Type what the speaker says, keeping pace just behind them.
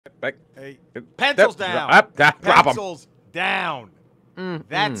back. Hey, pencils down. Drop 'em. Pencils down.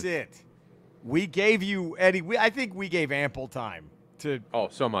 That's it. We gave you, Eddie, I think we gave ample time to. Oh,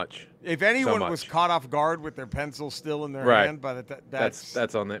 so much. If anyone so was caught off guard with their pencil still in their Right. hand, by the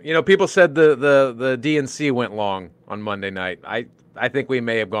that's on them. You know, people said the DNC went long on Monday night. I think we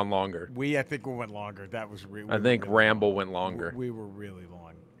may have gone longer. I think we went longer. That was I think really Ramble long. went longer. We were really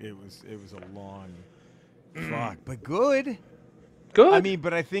long. It was a long fuck, but good. Good. I mean,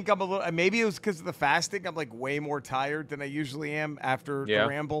 but I think I'm a little. Maybe it was because of the fasting. I'm like way more tired than I usually am after the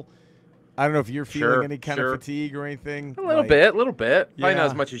Ramble. I don't know if you're feeling any kind of fatigue or anything. A little bit. Probably not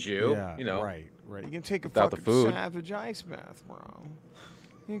as much as you. Yeah, you know. Right. You can take a without fucking the food. Savage ice bath, bro.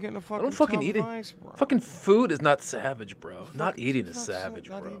 You're getting a fucking. I don't fucking eat it. Ice, bro. Fucking food is not savage, bro. Not eating is savage,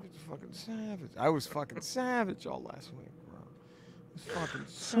 bro. Not even fucking savage. I was fucking savage all last week, bro. Fucking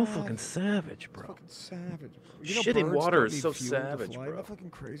so fucking savage, bro. Fucking savage, bro. Shitting water is so savage, bro. That's fucking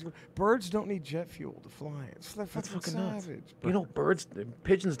crazy. Birds don't need jet fuel to fly. That's fucking savage. Nuts. You know,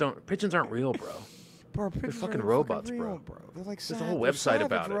 pigeons aren't real, bro. Bro, they're fucking robots, real, bro. They're like there's a whole website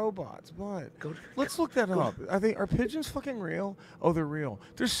about it. Robots, but let's look that up. Are pigeons fucking real? Oh, they're real.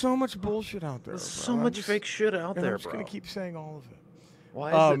 There's so much bullshit out there. There's so much fake shit out there, bro. I'm just gonna keep saying all of it. Why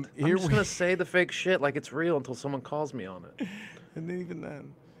is it? I'm just gonna say the fake shit like it's real until someone calls me on it. And even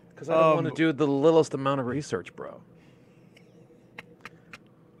then, because I don't want to do the littlest amount of research, bro.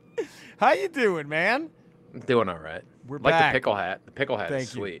 How you doing, man? I'm doing all right. We're like back. The pickle hat. The pickle hat is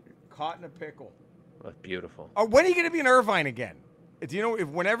sweet. Caught in a pickle. That's beautiful. When are you going to be in Irvine again? Do you know if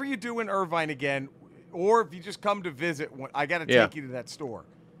whenever you do in Irvine again, or if you just come to visit, I got to take you to that store.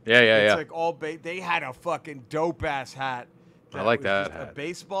 Yeah. It's like all they had a fucking dope ass hat. I like that hat. A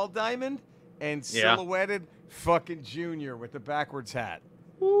baseball diamond and silhouetted fucking Junior with the backwards hat.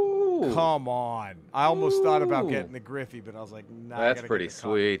 Ooh. Come on. I almost thought about getting the Griffey, but I was like, nah. That's pretty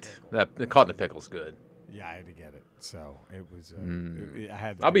sweet. The caught in the pickle's good. Yeah, I had to get it. So it was.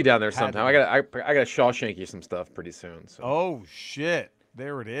 I'll be down there sometime. I gotta Shawshank you some stuff pretty soon. So. Oh shit!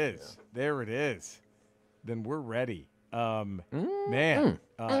 There it is. Yeah. There it is. Then we're ready. Man,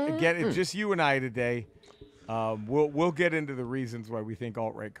 again, it's just you and I today. We'll get into the reasons why we think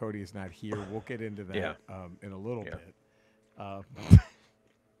alt-right Cody is not here. We'll get into that in a little bit.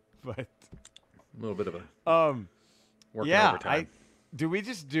 But a little bit of a working overtime. Do we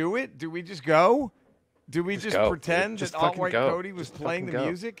just do it? Do we just go? Do we just pretend that alt-right Cody was playing the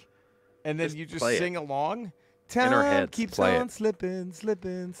music, and then you just sing along? Time keeps on slipping.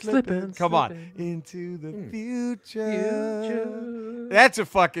 Come on. Into the future. That's a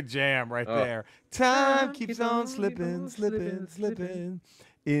fucking jam right there. Time keeps on slipping.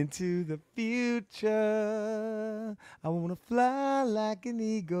 Into the future. I want to fly like an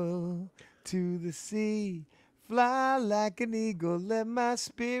eagle to the sea. Fly like an eagle, let my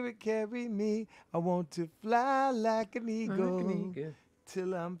spirit carry me. I want to fly like an eagle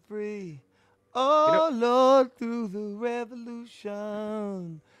till I'm free. Oh, Lord, through the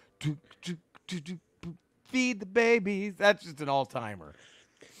revolution. Feed the babies. That's just an all-timer.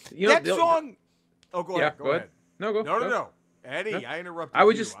 That song. Oh, go ahead. Go ahead. No. Eddie, I interrupted I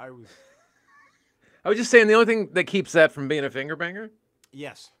was you. just saying the only thing that keeps that from being a finger banger.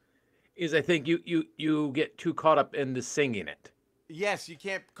 Yes. Is I think you get too caught up into singing it. Yes, you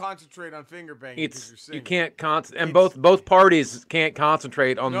can't concentrate on finger banging because you're singing. You can't and both parties can't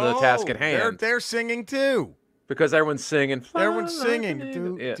conconcentrate on the task at hand. They're singing too. Because everyone's singing. Everyone's singing.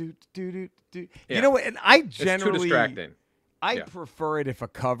 Do. You know what? And I generally it's too distracting. I prefer it if a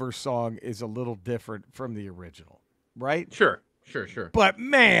cover song is a little different from the original, right? Sure. But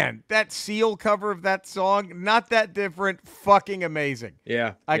man, that Seal cover of that song, not that different, fucking amazing.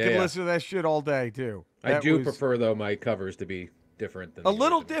 Yeah. I can listen to that shit all day too. I do prefer though my covers to be different than a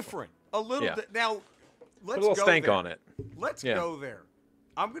little different. A little now let's put a little go stank there. on it. Let's go there.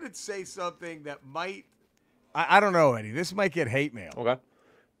 I'm going to say something that might I don't know, Eddie. This might get hate mail. Okay.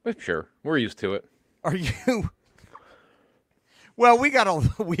 Well, sure. We're used to it. Are you? Well, we got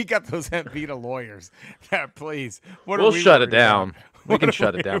those Vita lawyers. Please. We'll shut it down. We can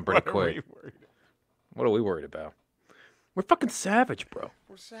shut it down pretty quick. What are we worried about? We're fucking savage, bro.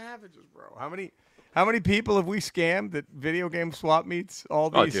 We're savages, bro. How many people have we scammed at video game swap meets all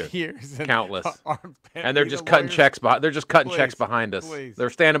these years? Countless. And they're just cutting checks. They're just cutting checks behind us. Please. They're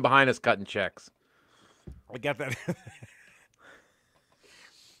standing behind us cutting checks. I got that.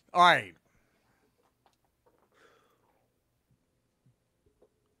 All right.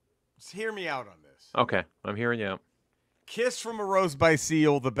 Just hear me out on this. Okay, I'm hearing you out. Kiss from a Rose by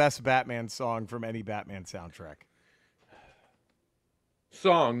Seal, the best Batman song from any Batman soundtrack.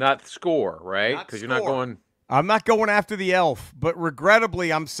 Song, not score, right? Because you're not going. I'm not going after the elf, but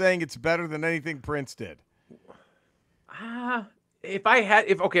regrettably, I'm saying it's better than anything Prince did. If I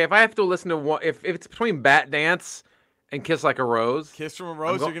have to listen to one, if it's between Bat Dance and Kiss Like a Rose, Kiss from a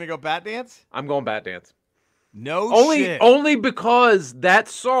Rose, you're gonna go Bat Dance? I'm going Bat Dance. No shit. Only because that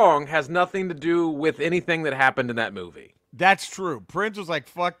song has nothing to do with anything that happened in that movie. That's true. Prince was like,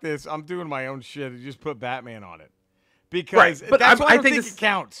 "Fuck this! I'm doing my own shit." He just put Batman on it because but that's why I don't think think it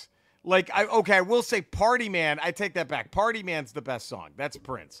counts. Like, I will say, "Party Man." I take that back. "Party Man's" the best song. That's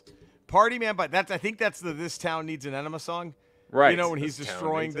Prince. "Party Man," but I think that's the "This Town Needs an Enema" song. Right. You know, when he's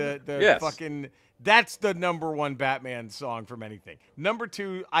destroying the fucking. That's the #1 Batman song from anything. Number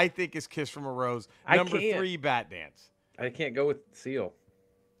 2, I think, is "Kiss from a Rose." Number 3, Bat Dance. I can't go with Seal.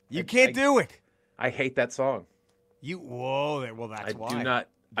 You can't do it. I hate that song. Well, that's why.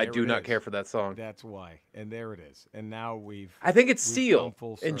 I do not care for that song. That's why. And there it is. And now I think it's Seal.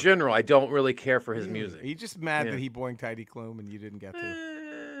 In general, I don't really care for his music. Are you just mad that he boinged Tidy Klum and you didn't get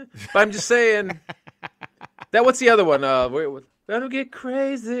to? But I'm just saying. What's the other one? I don't get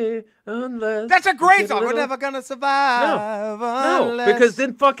crazy unless. That's a great song. We're never gonna survive. No, because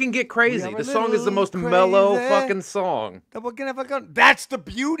then fucking get crazy. The song is the most mellow fucking song. That's the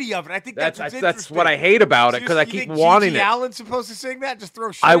beauty of it. I think that's what I hate about it because I keep wanting it. Gigi Allen's supposed to sing that? Just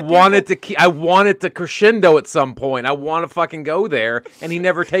throw shit. I want it to crescendo at some point. I want to fucking go there, and he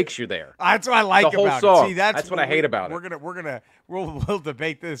never takes you there. That's what I like about the whole song. It. See, that's what I hate about it. We'll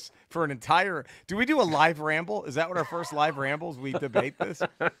debate this for an entire. Do we do a live ramble? Is that what our first live rambles? We debate this.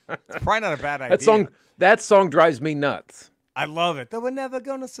 It's probably not a bad idea. That song drives me nuts. I love it. That we're never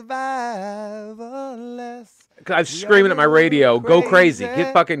gonna survive unless. I'm screaming at my radio. Go crazy.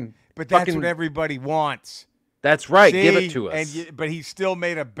 Get fucking. But that's what everybody wants. That's right. Give it to us. But he still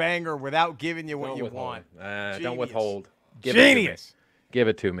made a banger without giving you what you want. Don't withhold. Genius. Give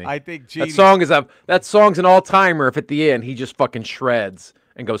it to me. I think genius. That song's an all-timer if at the end he just fucking shreds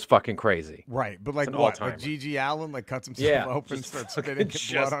and goes fucking crazy. Right, but like what? Like Gigi Allen cuts himself open, starts spitting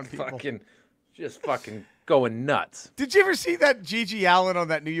blood on people. Just fucking going nuts. Did you ever see that Gigi Allen on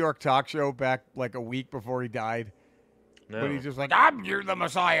that New York talk show back like a week before he died? No. When he's just like, "You're the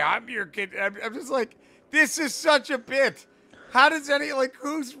Messiah. I'm your kid." I'm just like, this is such a bit. How does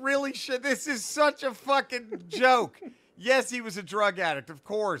who's really shit? This is such a fucking joke. Yes, he was a drug addict, of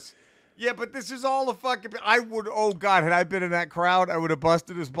course. Yeah, but this is all a fucking. Oh God, had I been in that crowd, I would have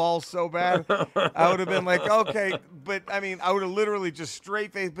busted his balls so bad. I would have been like, okay, but I mean, I would have literally just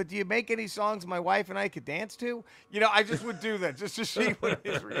straight faced. But do you make any songs my wife and I could dance to? You know, I just would do that just to see what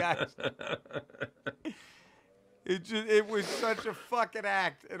his reaction. It was such a fucking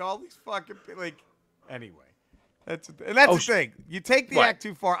act, and all these fucking anyway. That's the thing. You take the act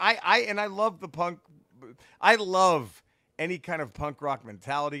too far. I love the punk. I love any kind of punk rock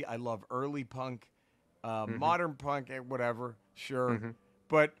mentality. I love early punk, modern punk, whatever. Sure,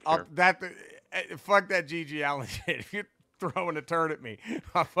 but fuck that Gigi Allen shit. If you're throwing a turd at me,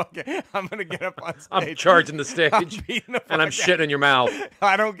 I'm gonna get up on stage. I'm charging the stage, and I'm shitting in your mouth.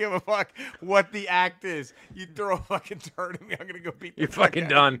 I don't give a fuck what the act is. You throw a fucking turd at me, I'm gonna go beat. You're fucking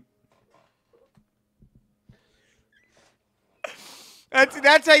done.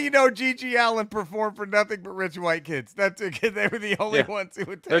 That's how you know Gigi Allen performed for nothing but rich white kids. That's it. They were the only ones who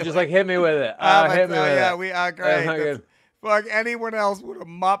would. They're just like, hit me with it. Hit me with it. Yeah, we are great. Fuck, anyone else would have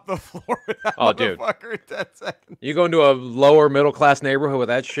mopped the floor with that motherfucker in 10 seconds. You go into a lower middle class neighborhood with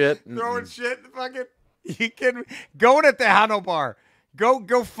that shit? Throwing shit, fucking. You kidding me? Go in a Tejano bar.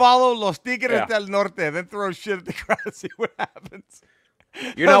 Go follow Los Tigres del Norte. Then throw shit at the crowd and see what happens.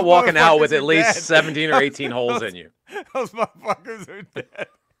 You're not walking out with at least 17 or 18 holes in you. Those motherfuckers are dead.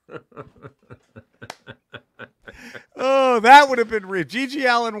 Oh, that would have been rich. Gigi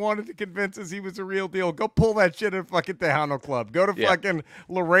Allen wanted to convince us he was a real deal. Go pull that shit at fucking Tejano Club. Go to fucking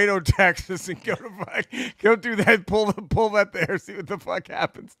Laredo, Texas, and go do that. Pull that there. See what the fuck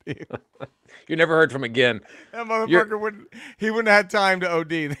happens to you. You never heard from him again. That motherfucker wouldn't have had time to OD.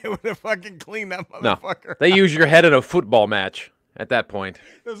 They would have fucking cleaned that motherfucker. No, they use your head in a football match at that point.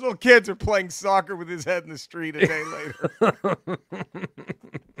 Those little kids are playing soccer with his head in the street a day later.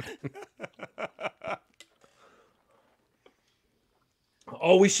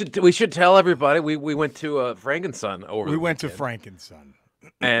 Oh, we should tell everybody we went to Frankenson over. We went to Frankenson,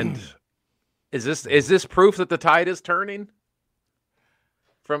 and is this proof that the tide is turning?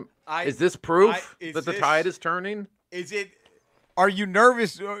 Is this proof that the tide is turning? Is it? Are you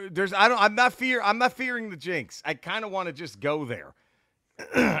nervous? I'm not fearing the jinx. I kind of want to just go there.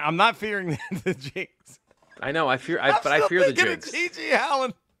 I'm not fearing the jinx. I know. I fear the jinx. Gigi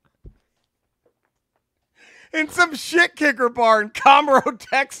Allen in some shit kicker bar in Conroe,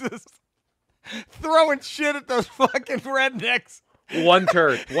 Texas. throwing shit at those fucking rednecks. One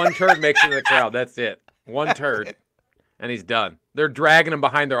turd makes it to the crowd. That's it. One turd, and he's done. They're dragging him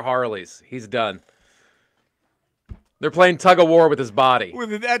behind their Harleys. He's done. They're playing tug of war with his body.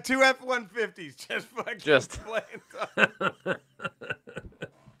 With that 2 F-150s, just playing tug.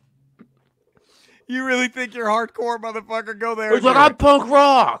 You really think you're hardcore, motherfucker? Go there. He's like, I'm punk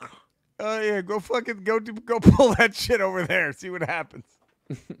rock. Oh yeah, go fucking go pull that shit over there. See what happens.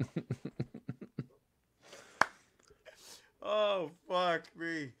 Oh fuck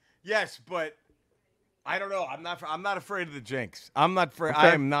me. Yes, but I don't know. I'm not afraid of the jinx. I'm not afraid. Okay.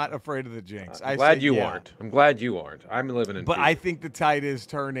 I am not afraid of the jinx. I'm glad you aren't. I'm glad you aren't. I'm living in. But fear. I think the tide is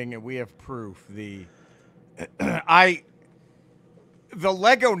turning, and we have proof. The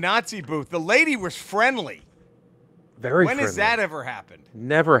Lego Nazi booth. The lady was friendly. Very. When friendly. has that ever happened?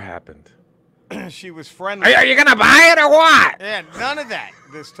 Never happened. She was friendly. Are you gonna buy it or what? Yeah, none of that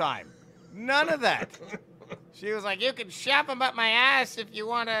this time. None of that. She was like, you can shove them up my ass if you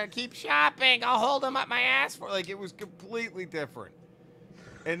want to keep shopping. I'll hold them up my ass for. Like, it was completely different.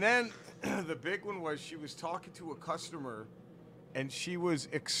 And then the big one was she was talking to a customer, and she was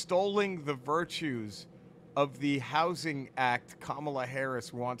extolling the virtues of the Housing Act Kamala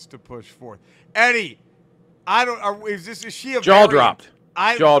Harris wants to push forth. Eddie, is she a jaw variant? dropped?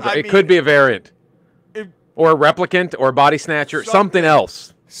 Jaw dropped. It could be a variant, or a replicant, or a body snatcher, something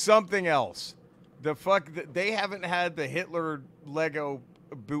else. Something else. They haven't had the Hitler Lego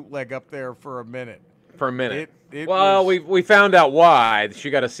bootleg up there for a minute. We found out why.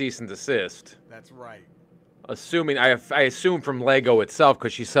 She got a cease and desist. That's right. I assume from Lego itself,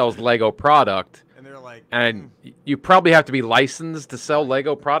 because she sells Lego product. And they're like, and you probably have to be licensed to sell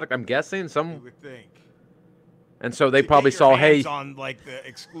Lego product. I'm guessing you would think. And so they probably saw, hey, on like the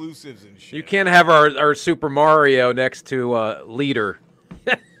exclusives and shit. You can't have our Super Mario next to Leader.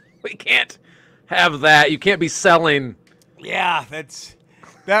 We can't have that. You can't be selling. Yeah,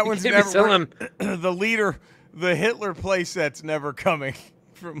 that one's never selling. The Leader, the Hitler playset's never coming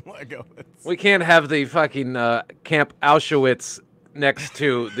from Lego. We can't have the fucking Camp Auschwitz next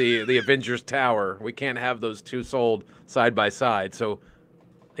to the Avengers Tower. We can't have those two sold side by side. So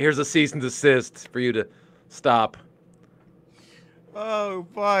here's a cease and desist for you to stop. Oh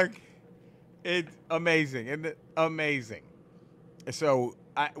fuck! It's amazing, isn't it? Amazing. So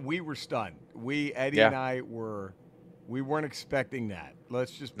we were stunned. Eddie and I we weren't expecting that.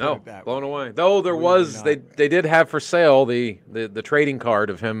 Let's just put it that blown way. away. Though they did have for sale the trading card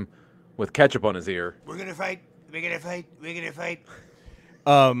of him with ketchup on his ear. We're gonna fight. We're gonna fight. We're gonna fight.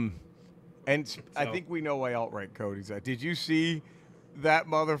 I think we know why alt-right Cody's at. Did you see that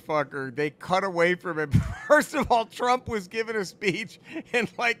motherfucker? They cut away from him. First of all, Trump was giving a speech in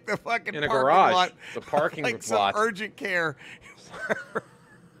like the fucking in a parking garage, lot, the parking like lot, some urgent care.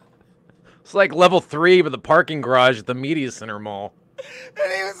 It's like level 3 of the parking garage at the Media Center Mall.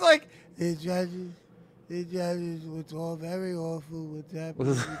 And he was like, the judges, it's all very awful what's happening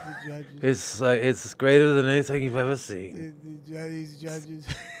with the judges. It's greater than anything you've ever seen. These judges.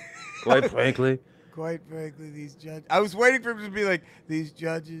 Quite frankly, these judges. I was waiting for him to be like, these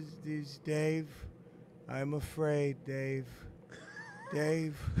judges, Dave. I'm afraid, Dave.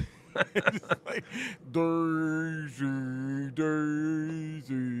 It's like, Daisy,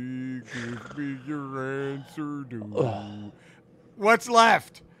 give me your answer, What's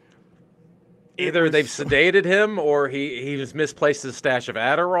left? Either they've sedated him or he just misplaced his stash of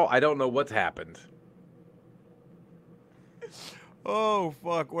Adderall. I don't know what's happened. Oh,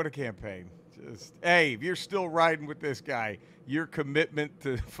 fuck. What a campaign. Hey, if you're still riding with this guy, your commitment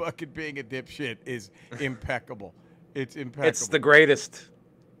to fucking being a dipshit is impeccable. It's impeccable. It's the greatest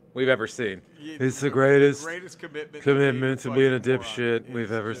we've ever seen. It's the greatest commitment to being a dipshit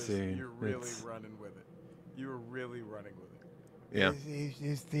we've ever seen. You're really running with it. You're really running with it. Yeah.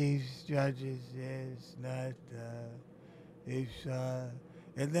 It's these judges. It's not.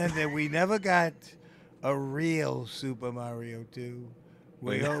 And then we never got a real Super Mario 2.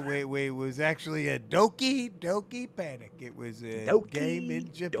 It was actually a Doki Panic. It was a game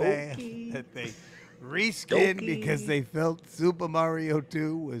in Japan that they reskinned because they felt Super Mario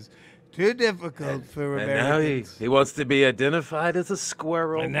 2 was too difficult for Americans. And now he wants to be identified as a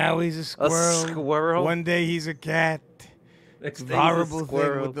squirrel. And now he's a squirrel. A squirrel. One day he's a cat. Next It's a horrible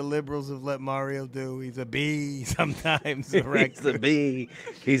thing what the liberals have let Mario do. He's a bee sometimes. He's a bee.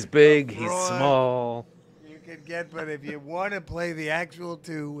 He's big. He's small. But if you want to play the actual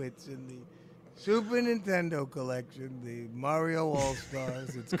 2, it's in the Super Nintendo collection, the Mario All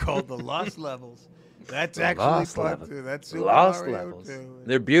Stars. It's called the Lost Levels. That's actually Lost part levels. 2. That's Super Lost Mario levels. 2.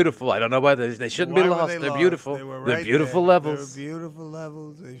 They're beautiful. I don't know why they shouldn't be Why were lost. they They're lost? beautiful. They were They're right beautiful there. levels. They're beautiful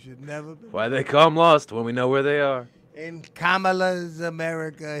levels. They should never be. Why they call them lost when we know where they are? In Kamala's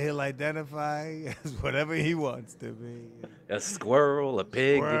America, he'll identify as whatever he wants to be. A squirrel, a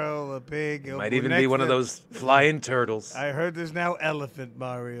pig. Squirrel, a pig. Might even be one of those flying turtles. I heard there's now Elephant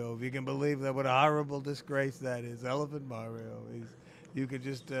Mario. If you can believe that, what a horrible disgrace that is. Elephant Mario. You could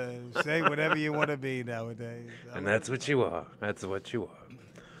just say whatever you want to be nowadays. And that's what you are. That's what you are.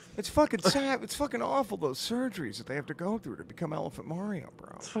 It's fucking sad. It's fucking awful, those surgeries that they have to go through to become Elephant Mario, bro.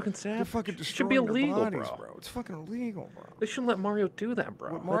 It's fucking sad. They're fucking It should destroying be their illegal, bodies, bro. It's fucking illegal, bro. They shouldn't let Mario do that,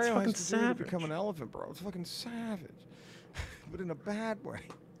 bro. What Mario That's fucking has to do savage. to become an elephant, bro. It's fucking savage. But in a bad way.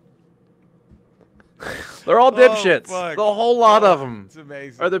 They're all dipshits. Fuck. The whole lot of them It's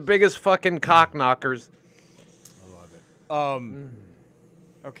amazing. are the biggest fucking cock knockers. I love it.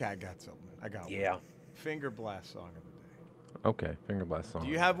 Okay, I got something. I got one. Yeah. Finger blast song of the day. Okay, finger blast song.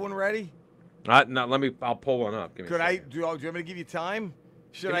 Do you have one ready? No, let me. I'll pull one up. Give me Could a I? second. Do you want me to give you time?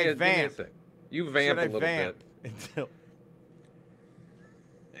 Should Give me I a- give me a vamp? sec. You vamp Should I a little vamp bit. until?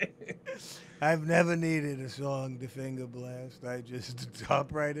 I've never needed a song to finger blast. I just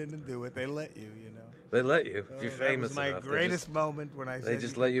hop right in and do it. They let you, you know. They let you. If you're That famous was my enough, greatest moment when I said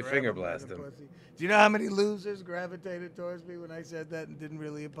just you let could you grab finger a man blast of them. pussy. Do you know how many losers gravitated towards me when I said that and didn't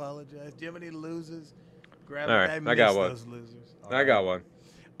really apologize? Do you have any losers? All right, I miss got one. those losers. All I right. got one.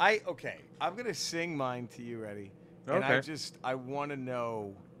 Okay. I'm gonna sing mine to you, ready? And Okay. I want to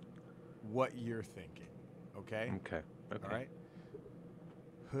know what you're thinking. Okay. Okay. Okay. All right.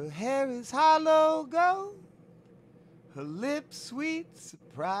 Her hair is hollow gold, her lips sweet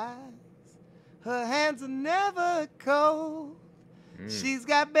surprise, her hands are never cold. She's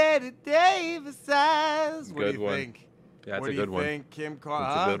got Betty Davis eyes. What Good do you one. think? Yeah, that's What a do good you one. think, Kim That's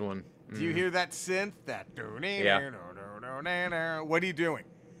Carr? a good one. Do you hear that synth? That Yeah. What are you doing?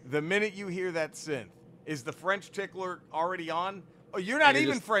 The minute you hear that synth, is the French tickler already on? Oh, you're not And you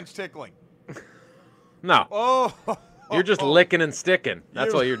even just- French tickling. No, Oh, you're just licking and sticking.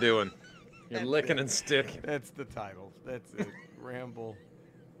 That's You- what you're doing. You're That's licking it. and sticking. That's the title. That's it. Ramble.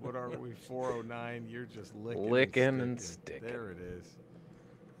 What are we? 409. You're just licking, Licking and and sticking. sticking. There it is.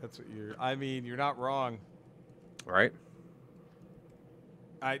 That's what you're. I mean, you're not wrong. Right?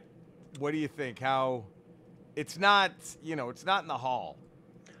 What do you think? How? It's not. It's not in the hall.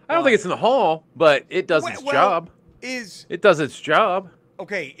 I don't think it's in the hall, but it does its Well, job. It does its job.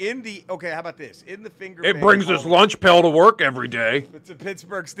 Okay. How about this? In the finger. It bang brings this hall, lunch pail to work every day. It's the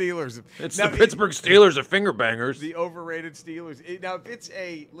Pittsburgh Steelers. It's Now, the Pittsburgh Steelers of finger bangers. The overrated Steelers. Now, if it's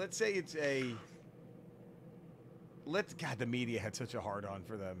let's say it's God, the media had such a hard on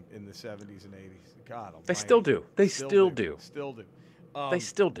for them in the 70s and 80s. God, They still do. They still do. Still do. They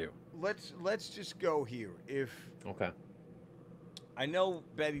still do. Let's just go here. If Okay. I know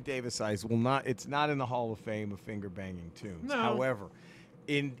Betty Davis eyes will not. It's not in the Hall of Fame of finger banging tunes. No. However,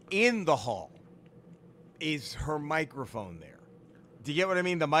 in the hall is her microphone there. Do you get what I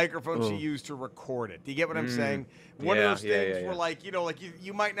mean? The microphone she used to record it. Do you get what I'm saying? One of those things where, like,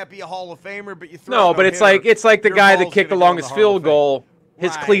 you might not be a Hall of Famer, but you throw. No, out but no it's like hitter, the your guy that ball's kicked the gonna go in longest Hall field of Fame. goal.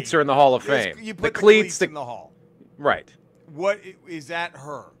 His Right. cleats are in the Hall of Fame. You put The the cleats, in the hall. right. What is that?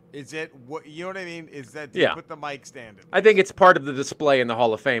 Her? Is it what? You know what I mean? Is that? Yeah. Put the mic stand in. I think it's part of the display in the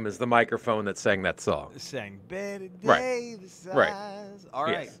Hall of Fame is the microphone that sang that song. Sang Betty Right. Davis Right. eyes. All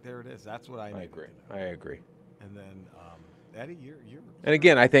right, Yes. there it is. That's what I I need. agree. I agree. And then, Eddie, you're. And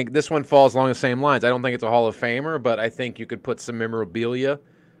again, I think this one falls along the same lines. I don't think it's a Hall of Famer, but I think you could put some memorabilia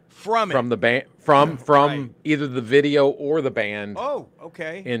from the band from Right. either the video or the band Oh,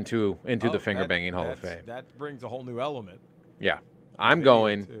 okay. into the Oh, finger banging Hall of that's- Fame. That brings a whole new element. Yeah. I'm Video,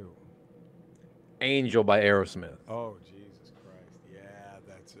 going too. Angel by Aerosmith. Oh, Jesus Christ! Yeah,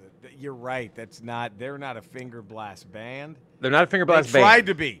 that's it. You're right. They're not a finger blast band. They're not a finger blast They band. tried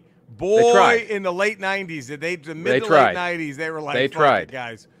to be. Boy, tried. in the late '90s, the mid They to tried. late '90s, they were like, They "Fuck tried. it,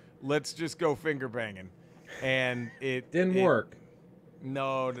 guys. Let's just go finger banging," and it Didn't work.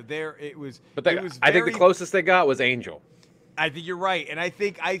 No, it was. But it was I think the very- closest they got was Angel. I think you're right, and I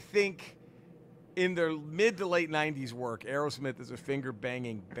think in their mid to late '90s work, Aerosmith is a finger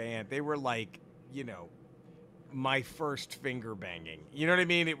banging band. They were like, my first finger banging. You know what I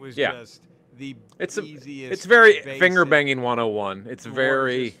mean? It was Yeah. just It's easiest. very basic, finger banging 101. It's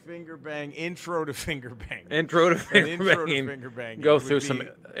very finger bang intro to finger bang. intro to An finger intro to banging. finger banging. Go through some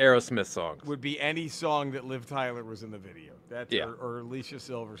Aerosmith songs. Would be any song that Liv Tyler was in the video. That's Yeah. or Alicia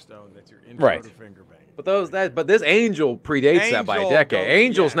Silverstone. That's your intro to finger bang. But this Angel predates that by a decade.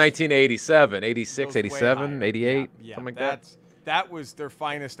 Angel's 1987, 86, 87, 88, something like that. That was their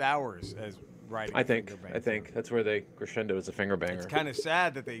finest hours as writing. I think that's where they crescendo as a finger banger. It's kind of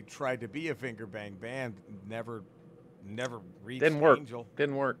sad that they tried to be a finger bang band, never reached Didn't work. Angel.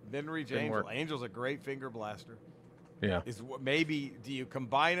 Didn't work. Didn't reach Didn't Angel. work. Angel's a great finger blaster. Yeah. Maybe do you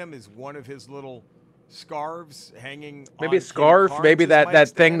combine them as one of his little scarves hanging? Maybe on a scarf. Maybe that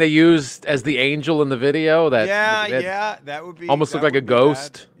thing they used as the angel in the video. That that would be almost look like a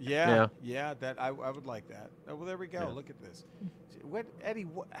ghost. Yeah. That I would like that. Oh, well, there we go. Yeah. Look at this. Eddie?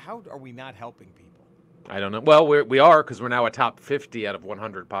 How are we not helping people? I don't know. Well, we are because we're now a top 50 out of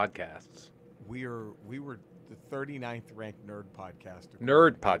 100 podcasts. We were the 39th ranked nerd podcast.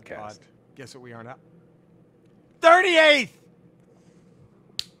 Nerd podcast. Guess what we are now? 38th.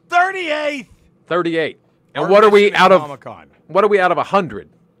 38th. 38. And what are we out of? Comic-Con. What are we out of 100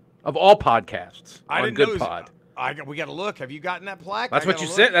 of all podcasts on Good Pod? We got to look. Have you gotten that plaque? That's what you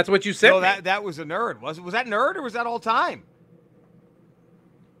said. That's what you said. No, that was a nerd. Was that nerd or was that all time?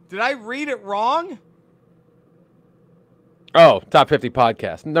 Did I read it wrong? Oh, top 50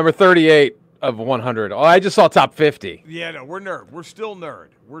 podcast. Number 38 of 100. Oh, I just saw top 50. Yeah, no, we're nerd. We're still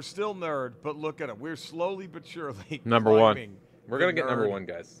nerd, but look at it. We're slowly but surely number one. We're going to get number one,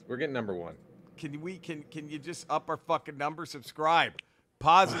 guys. We're getting number one. Can you just up our fucking number? Subscribe.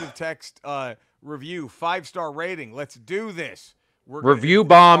 Positive text review. 5-star rating. Let's do this. Review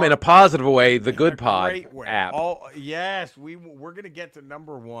bomb in a positive way, the Good Pod app. Oh, yes, we're going to get to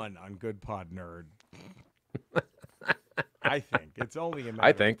number one on Good Pod Nerd. I think. It's only a matter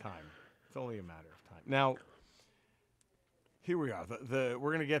of time. It's only a matter of time. Now, here we are. We're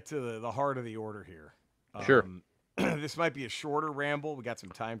going to get to the heart of the order here. Sure. This might be a shorter ramble. We got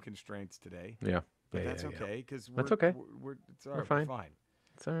some time constraints today. Yeah. But that's okay because that's okay. It's all right. We're fine. We're fine.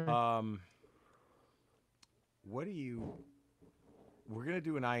 It's all right. We're going to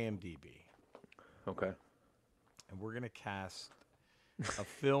do an IMDb. Okay. And we're going to cast a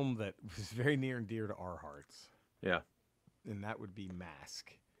film that was very near and dear to our hearts. Yeah. And that would be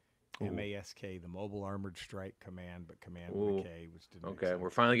M.A.S.K. M.A.S.K, the Mobile Armored Strike Command, but Command with a K, which didn't make sense. We're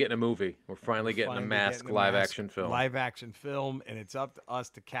finally getting a movie. We're finally getting a M.A.S.K live-action film. Live-action film, and it's up to us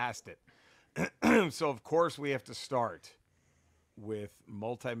to cast it. So, of course, we have to start with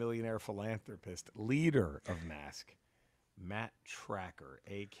multimillionaire philanthropist, leader of M.A.S.K, Matt Tracker,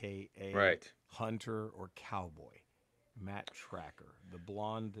 a.k.a. Hunter or Cowboy. Matt Tracker, the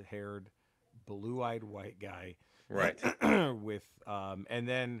blonde-haired, blue-eyed white guy. Right. With and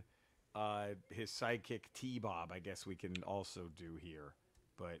then his sidekick T-Bob, I guess we can also do here.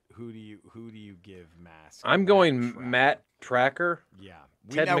 But who do you give M.A.S.K? I'm going Matt Tracker. Yeah.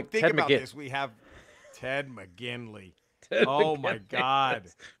 Think about this. We have Ted McGinley. My God.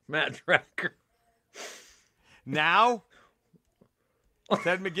 Matt Tracker. Now?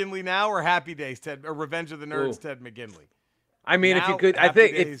 Ted McGinley now or Happy Days or Revenge of the Nerds Ted McGinley? I mean, if you could, I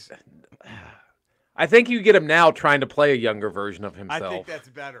think you get him now trying to play a younger version of himself. I think that's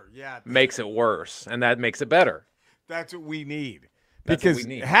better. Yeah. Makes it worse, and that makes it better. That's what we need. Because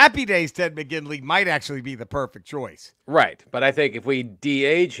Happy Days Ted McGinley might actually be the perfect choice. Right. But I think if we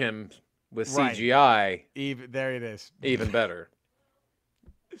de-age him with CGI, there it is. Even better.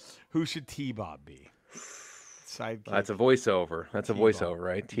 Who should T-Bob be? Sidekick. That's a voiceover. That's a voiceover,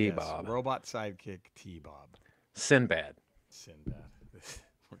 right? T-Bob. Yes, robot sidekick T-Bob. Sinbad.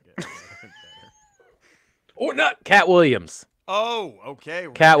 We're getting better. Or not Cat Williams. Oh, okay.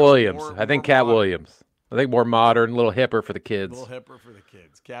 Cat Williams. I think Cat Williams. I think more modern, a little hipper for the kids. A little hipper for the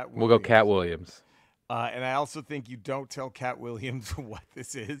kids. Cat Williams. We'll go Cat Williams. And I also think you don't tell Cat Williams what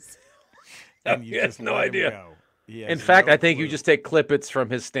this is. And you just no idea. Go. In fact, I think you just take clippets from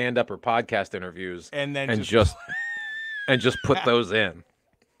his stand-up or podcast interviews and just put those in.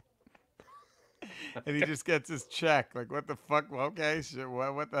 And he just gets his check. Like, what the fuck? Well, okay, shit,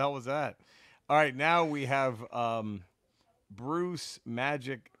 what the hell was that? All right, now we have Bruce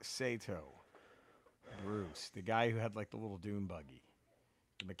Magic Sato. Bruce, the guy who had like the little dune buggy.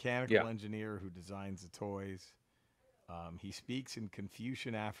 The mechanical engineer who designs the toys. He speaks in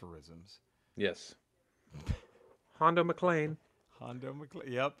Confucian aphorisms. Yes. Hondo McLean.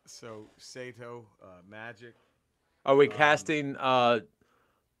 Yep. So Sato, Magic. Are we casting an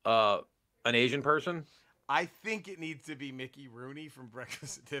Asian person? I think it needs to be Mickey Rooney from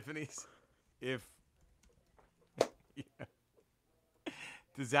Breakfast at Tiffany's.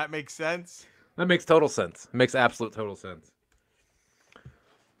 Does that make sense? That makes total sense. It makes absolute total sense.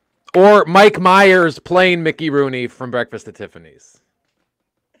 Or Mike Myers playing Mickey Rooney from Breakfast at Tiffany's.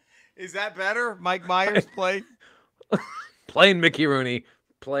 Is that better? Mike Myers play? Playing Mickey Rooney.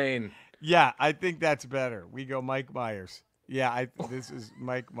 Playing. Yeah, I think that's better. We go Mike Myers. Yeah, this is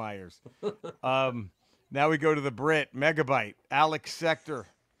Mike Myers. Now we go to the Brit, Megabyte, Alex Sector,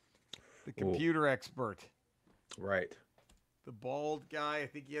 the computer expert. Right. The bald guy. I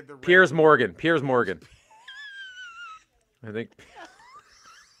think he had the Piers Morgan. I think.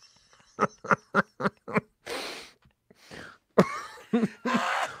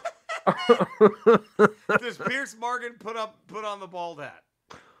 Does Piers Morgan put on the bald hat?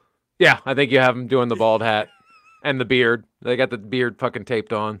 Yeah, I think you have him doing the bald hat and the beard. They got the beard fucking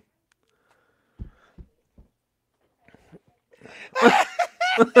taped on.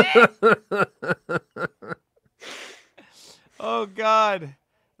 Oh God.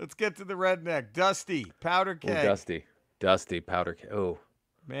 Let's get to the redneck. Dusty, powder keg. Dusty, powder keg. Oh.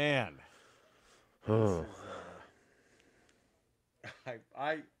 Man. Oh.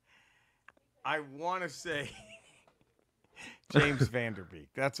 I want to say James Vanderbeek.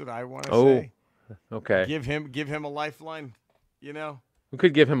 That's what I want to say. Okay. Give him a lifeline, you know? We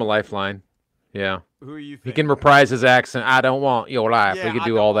could give him a lifeline. Yeah. Who are you thinking? He can reprise his accent. I don't want your life. Yeah, we could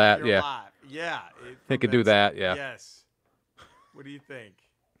do all that. Yeah. Life. Yeah. He could do that. Yeah. Yes. What do you think?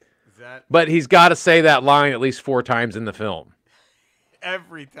 Is that But he's got to say that line at least 4 times in the film.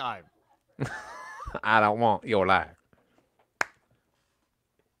 every time? I don't want your life.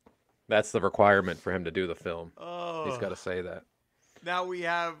 That's the requirement for him to do the film. Oh. He's got to say that. Now we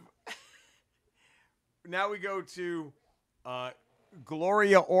go to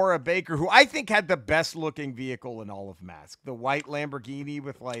Gloria Ora Baker, who I think had the best looking vehicle in all of M.A.S.K. The white Lamborghini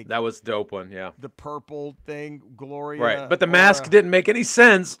with like That was a dope one, yeah. the purple thing. Gloria. Right, but the mask didn't make any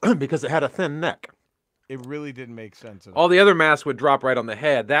sense because it had a thin neck. It really didn't make sense at all. The other masks would drop right on the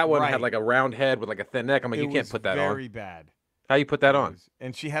head. That one Right. had like a round head with like a thin neck. I'm like, you can't put that on. Very bad. How you put that on?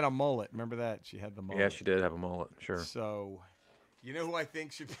 And she had a mullet. Remember that? She had the mullet. Yeah, she did have a mullet. Sure. So, you know who I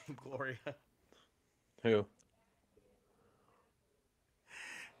think should be Gloria? Who?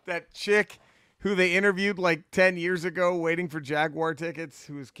 That chick who they interviewed like 10 years ago waiting for Jaguar tickets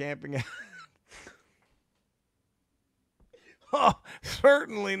who was camping out. Oh,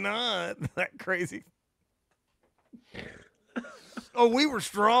 certainly not. That crazy. Oh, we were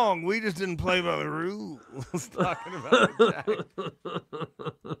strong. We just didn't play by the rules. Talking about the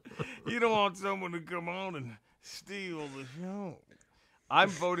Jack. You don't want someone to come on and steal the show. I'm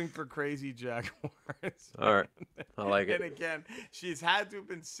voting for Crazy Jaguars. All right. I like it. And again, she's had to have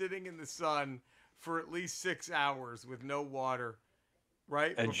been sitting in the sun for at least 6 hours with no water,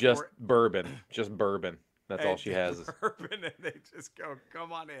 right? And just bourbon. Just bourbon. That's all she has. Bourbon, and they just go,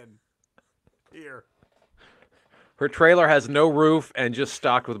 come on in. Here. Her trailer has no roof and just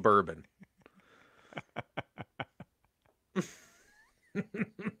stocked with bourbon.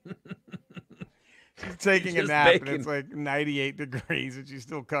 She's taking a nap, and it's like 98 degrees, and she's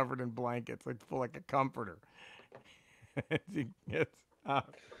still covered in blankets, like full like a comforter. She gets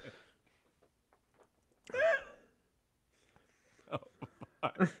up. Oh,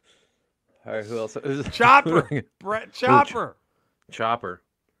 all right, who else? Chopper. Brett Chopper. Chopper.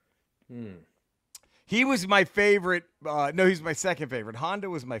 He was my favorite. No, he's my second favorite. Honda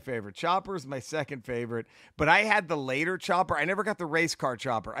was my favorite. Chopper is my second favorite. But I had the later Chopper. I never got the race car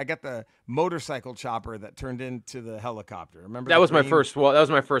Chopper. I got the motorcycle Chopper that turned into the helicopter. Remember that was green? my first. Well, that was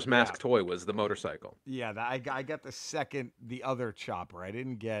my first M.A.S.K. toy. Was the motorcycle? Yeah, I got the other Chopper. I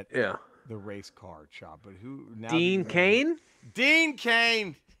didn't get the race car Chopper. Who? Now Dean Cain. Dean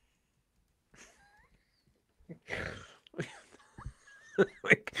Cain.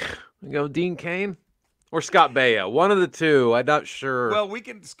 We go Dean Cain. Or Scott Baio, one of the two. I'm not sure. Well,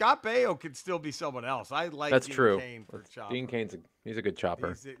 Scott Baio could still be someone else. I like That's Dean true. Cain for Chopper. Dean Cain's he's a good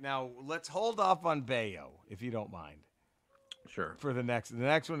chopper. Now let's hold off on Baio, if you don't mind. Sure. For the next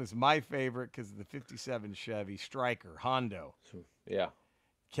one is my favorite because of the '57 Chevy Striker Hondo. Yeah.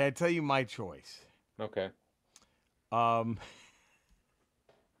 Can I tell you my choice? Okay.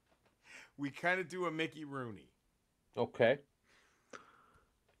 We kind of do a Mickey Rooney. Okay.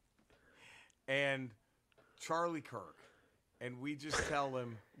 And Charlie Kirk, and we just tell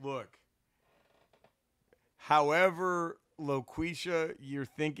him, look, however Loquisha you're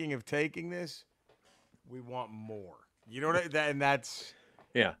thinking of taking this, we want more. You know what and that's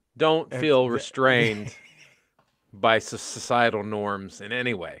don't feel restrained by societal norms in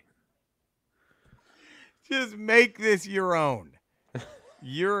any way. Just make this your own.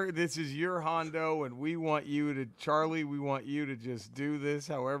 This is your Hondo, and we want you to, Charlie. We want you to just do this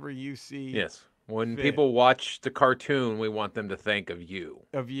however you see Yes. When fit. people watch the cartoon, we want them to think of you.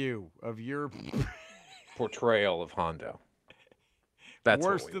 Of your Portrayal of Hondo. That's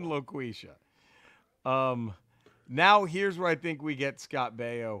worse what we than want. Loquisha. Now here's where I think we get Scott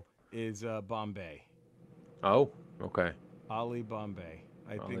Baio is Bombay. Oh, okay. Ali Bombay.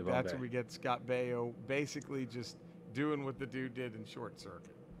 I Ali think that's Bombay. where we get Scott Baio basically just doing what the dude did in Short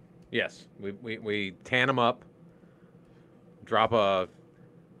Circuit. Yes. We tan him up, drop a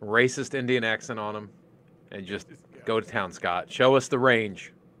racist Indian accent on him, and just go to town, Scott. Show us the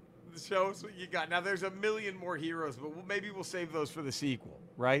range. Show us what you got. Now there's a million more heroes, but maybe we'll save those for the sequel,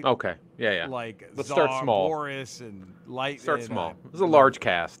 right? Okay. Yeah, yeah. Like Let's Czar, start small. Boris and Light. Start and, small. It was a large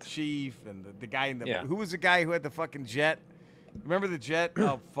cast. Chief and the guy in the Yeah. who was the guy who had the fucking jet? Remember the jet?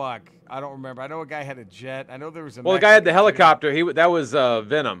 Oh fuck, I don't remember. I know a guy had a jet. I know there was a. Well, the guy had the Mexican helicopter. That was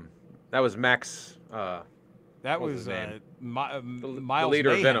Venom. That was Max. That what was his name? the the Miles leader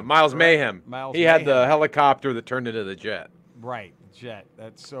Mayhem, of Venom. Miles correct? Mayhem. Miles He had the Mayhem. helicopter that turned into the jet. Right, jet.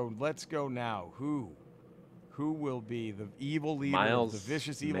 That's so. Let's go now. Who will be the evil leader Miles of the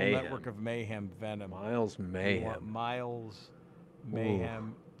vicious evil Mayhem. network of Mayhem Venom? Miles Do you want Mayhem. Miles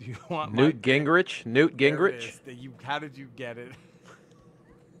Mayhem. Do you want my Newt pick? Gingrich. Newt There it Gingrich. is. How did you get it?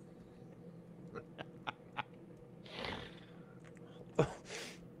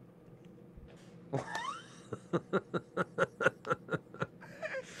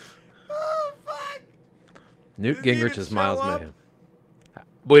 Oh fuck! Newt Does he Gingrich even is Miles show up? Mayhem.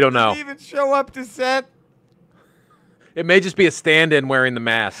 We don't Does know. he even show up to set? It may just be a stand-in wearing the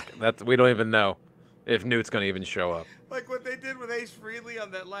mask. We don't even know if Newt's going to even show up. Like what they did with Ace Frehley on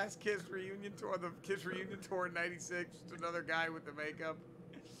that last Kiss reunion tour, the Kiss reunion tour in '96. Just another guy with the makeup.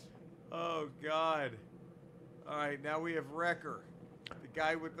 Oh God! All right, now we have Wrecker, the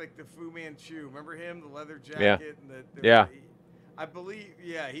guy with like the Fu Manchu. Remember him, the leather jacket and the Yeah. I believe,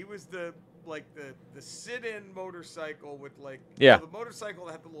 yeah, he was the sit-in motorcycle with like Yeah. the motorcycle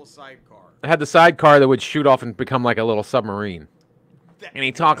that had the little sidecar. I had the sidecar that would shoot off and become like a little submarine. And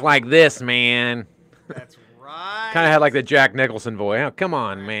he talked like this, man. That's right. Kind of had like the Jack Nicholson voice. Oh, come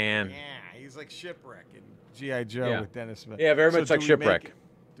on, man. Yeah, he's like Shipwreck in G.I. Joe Yeah. with Dennis Miller. Yeah, very So much like do we Shipwreck. make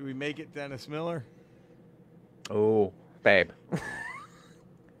do we make it Dennis Miller? Oh, babe.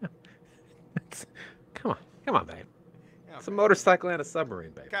 Come on, babe. Yeah, It's a motorcycle and a submarine,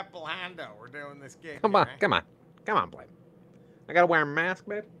 babe. Couple Hondo, we're doing this gig. Come on, here, eh? come on, babe. I gotta wear a mask,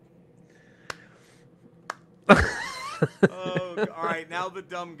 babe. Oh, all right. Now the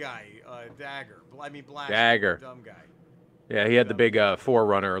dumb guy, Dagger. Black. Dagger. The dumb guy. Yeah, he had the big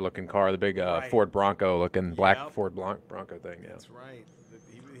Forerunner-looking car, the big Right. Ford Bronco-looking black Yep. Ford Bronco thing. Yeah. That's right.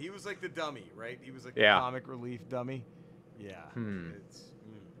 He was like the dummy, right? He was like Yeah. the comic relief dummy. Yeah. Hmm. It's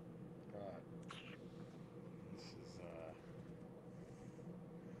God. This is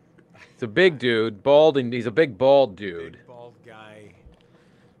It's a big dude, bald, and he's a big bald dude. big bald guy,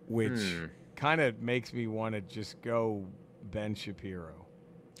 which Hmm. kind of makes me want to just go Ben Shapiro,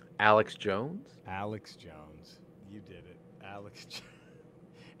 Alex Jones? Alex Jones. You did it, Alex.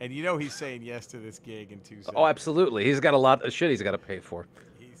 And you know he's saying yes to this gig in 2 seconds. Oh, absolutely. He's got a lot of shit he's got to pay for.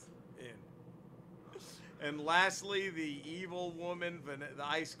 He's in. And lastly, the evil woman, the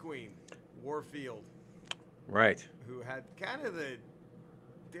Ice Queen, Warfield, Right. who had kind of the,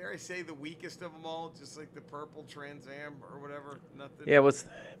 dare I say, the weakest of them all, just like the purple Trans Am or whatever. Nothing. Yeah,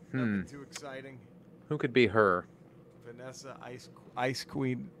 Nothing too exciting. Who could be her? Vanessa Ice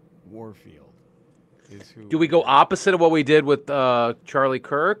Queen Warfield is who. Do we go opposite of what we did with Charlie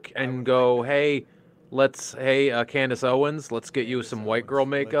Kirk and would go, like that. hey, Candace Owens, let's get you some white girl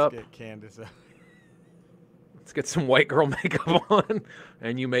makeup. Let's get Candace. Let's get some white girl makeup on,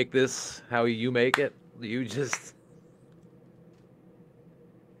 and you make this how you make it. You just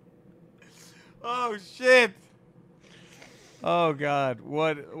Oh shit! Oh god,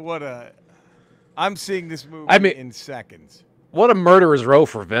 what a! I'm seeing this movie I mean- in seconds. what a murderer's row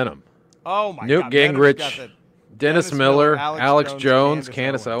for Venom. Oh my Newt god, Venom's got Gingrich, the- Dennis Miller, Alex Alex Jones, Jones,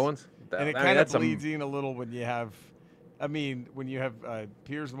 Candace Candace Owens. and it I mean, kind of that's a- bleeds in a little when you have, when you have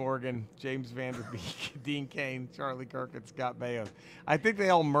Piers Morgan, James Van Der Beek, Dean Cain, Charlie Kirk, and Scott Baio. I think they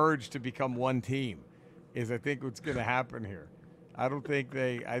all merge to become one team. I think what's going to happen here. I don't think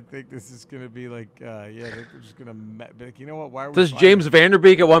I think this is going to be like, they're just going to be like, you know what? Why are we Does fighting? James Van Der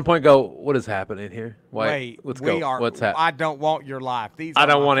Beek at one point go, "What is happening here? Why? Wait, let's we go. are. What's happening? I don't want your life. I are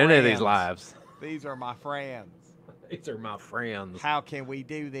don't my want any of these friends. lives. These are my friends. These are my friends." How can we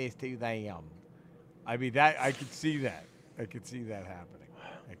do this to them? I mean, that I could see that. I could see that happening.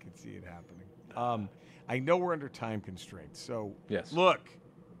 I could see it happening. I know we're under time constraints. So, Yes. look,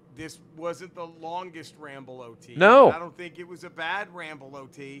 this wasn't the longest Ramble OT. No. I don't think it was a bad Ramble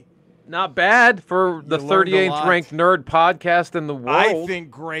OT. Not bad for the You learned a 38th lot. ranked nerd podcast in the world. I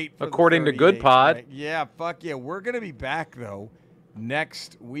think great for according the to Good 38th Pod. rank. Yeah, fuck yeah. We're going to be back, though,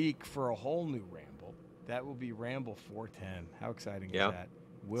 next week for a whole new Ramble. That will be Ramble 410. How exciting is that?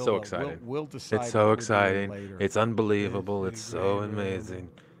 So exciting. We'll decide. It's so what exciting. we're doing later. It's unbelievable. It's so amazing.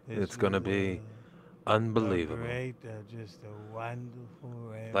 It's going to be unbelievable. Great, just a wonderful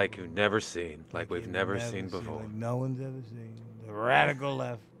Ramble. Like you've never seen. Like we've never seen before. Like no one's ever seen. The radical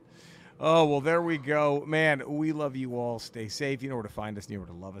left. Oh, well, there we go. Man, we love you all. Stay safe. You know where to find us. You know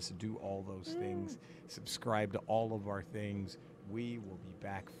where to love us. Do all those things. Subscribe to all of our things. We will be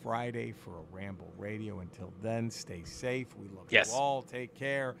back Friday for a Ramble Radio. Until then, stay safe. We love you all. Take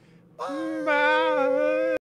care. Bye.